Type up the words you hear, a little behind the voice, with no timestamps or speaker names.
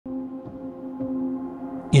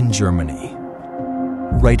In Germany,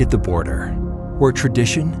 right at the border, where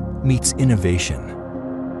tradition meets innovation,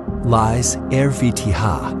 lies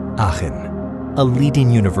RWTH Aachen, a leading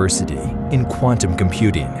university in quantum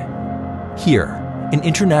computing. Here, an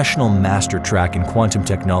international master track in quantum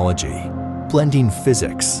technology, blending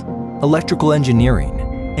physics, electrical engineering,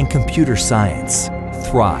 and computer science,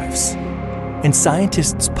 thrives. And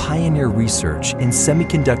scientists pioneer research in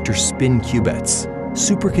semiconductor spin-qubits,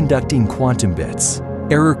 superconducting quantum bits,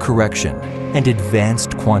 error correction, and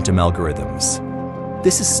advanced quantum algorithms.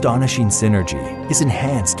 This astonishing synergy is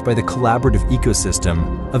enhanced by the collaborative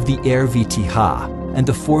ecosystem of the RWTH and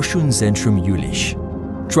the Forschungszentrum Jülich.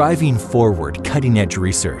 Driving forward cutting-edge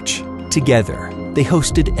research, together they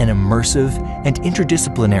hosted an immersive and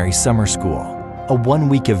interdisciplinary summer school, a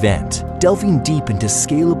one-week event delving deep into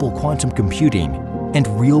scalable quantum computing and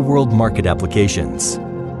real-world market applications.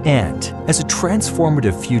 And as a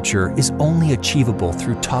transformative future is only achievable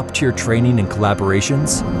through top-tier training and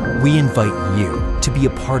collaborations, we invite you to be a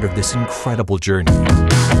part of this incredible journey.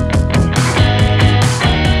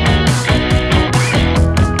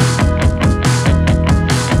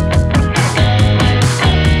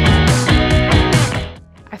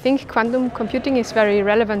 I think quantum computing is very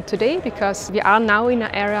relevant today because we are now in an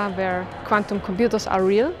era where quantum computers are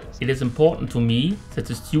real. It is important to me that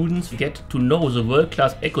the students get to know the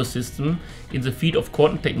world-class ecosystem in the field of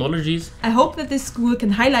quantum technologies. I hope that this school can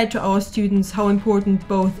highlight to our students how important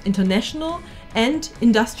both international and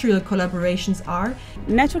industrial collaborations are.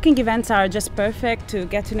 Networking events are just perfect to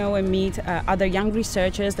get to know and meet other young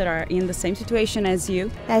researchers that are in the same situation as you.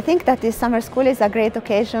 I think that this summer school is a great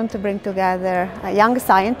occasion to bring together young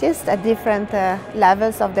scientists at different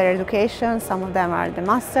levels of their education. Some of them are the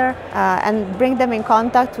master, and bring them in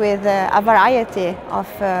contact with a variety of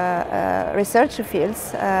research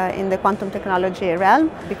fields in the quantum technology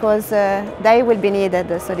realm, because they will be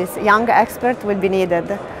needed. So this young expert will be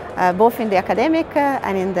needed both in the academic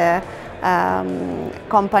and in the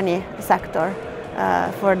company sector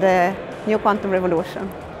for the new quantum revolution.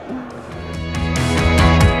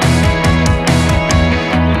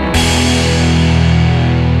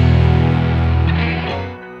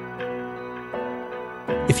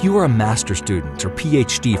 If you are a master student or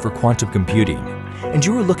PhD for quantum computing and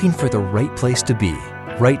you are looking for the right place to be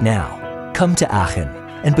right now, come to Aachen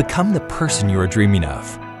and become the person you are dreaming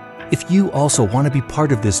of. If you also want to be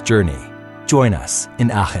part of this journey, join us in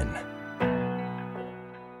Aachen.